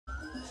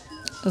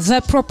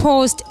The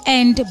proposed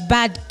End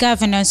Bad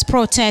Governance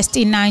protest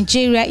in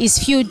Nigeria is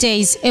few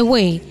days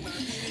away.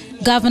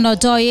 Governor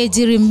Douye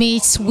Diri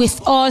meets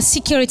with all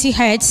security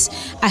heads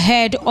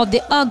ahead of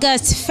the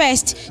August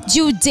 1st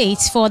due date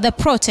for the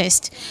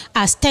protest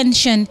as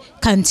tension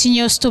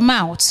continues to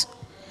mount.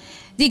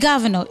 The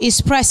governor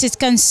expressed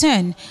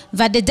concern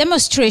that the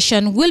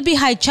demonstration will be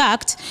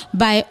hijacked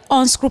by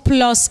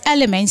unscrupulous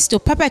elements to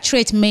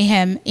perpetrate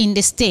mayhem in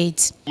the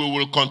state. We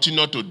will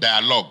continue to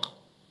dialogue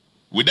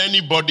with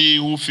anybody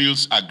who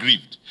feels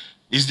aggrieved.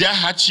 Is there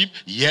hardship?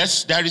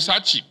 Yes, there is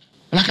hardship.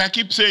 Like I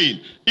keep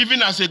saying,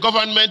 even as a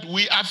government,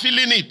 we are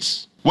feeling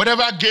it.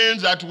 Whatever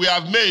gains that we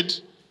have made,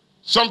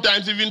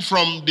 sometimes even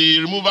from the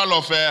removal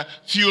of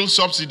fuel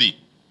subsidy,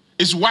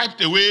 is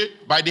wiped away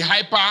by the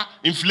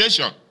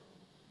hyperinflation.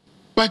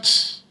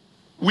 But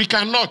we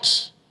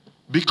cannot,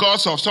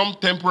 because of some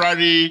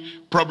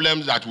temporary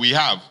problems that we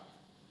have,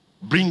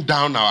 bring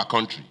down our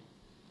country,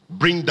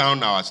 bring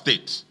down our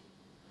state.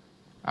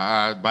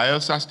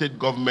 Bayelsa state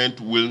government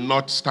will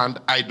not stand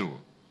idle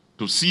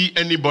to see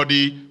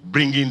anybody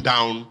bringing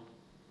down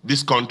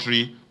this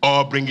country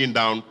or bringing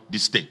down the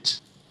state.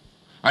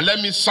 And let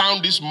me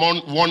sound this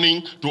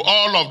warning to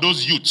all of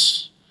those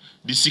youths.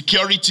 The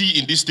security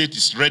in this state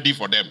is ready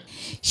for them.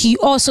 He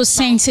also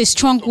sends a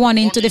strong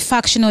warning to the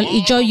factional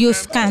Ijaw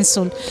Youth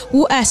Council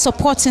who are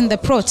supporting the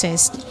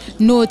protest,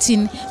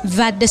 noting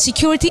that the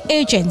security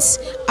agents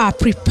are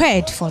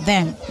prepared for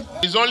them.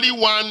 There's only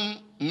one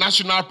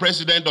national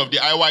president of the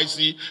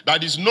IYC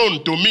that is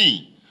known to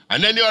me,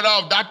 and any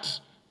other of that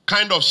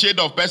kind of shade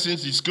of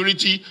persons, the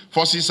security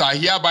forces are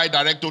hereby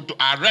directed to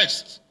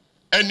arrest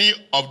any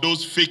of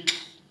those fake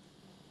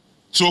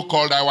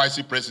so-called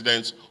IYC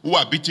presidents who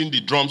are beating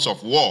the drums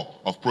of war,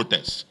 of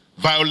protest,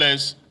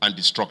 violence, and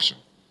destruction.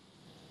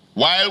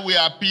 While we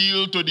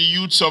appeal to the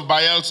youths of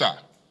Bayelsa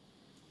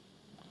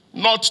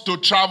not to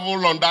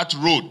travel on that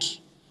road,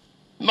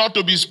 not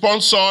to be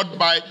sponsored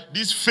by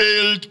these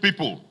failed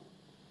people,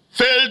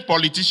 failed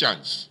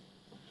politicians.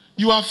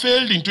 You have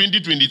failed in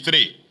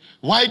 2023.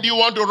 Why do you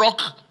want to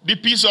rock the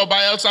peace of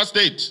Bayelsa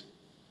state?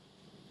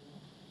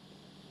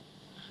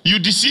 You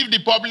deceive the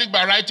public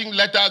by writing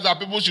letters that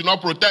people should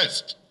not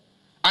protest.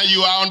 And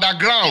you are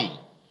underground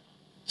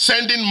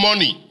sending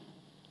money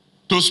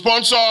to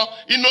sponsor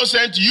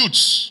innocent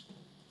youths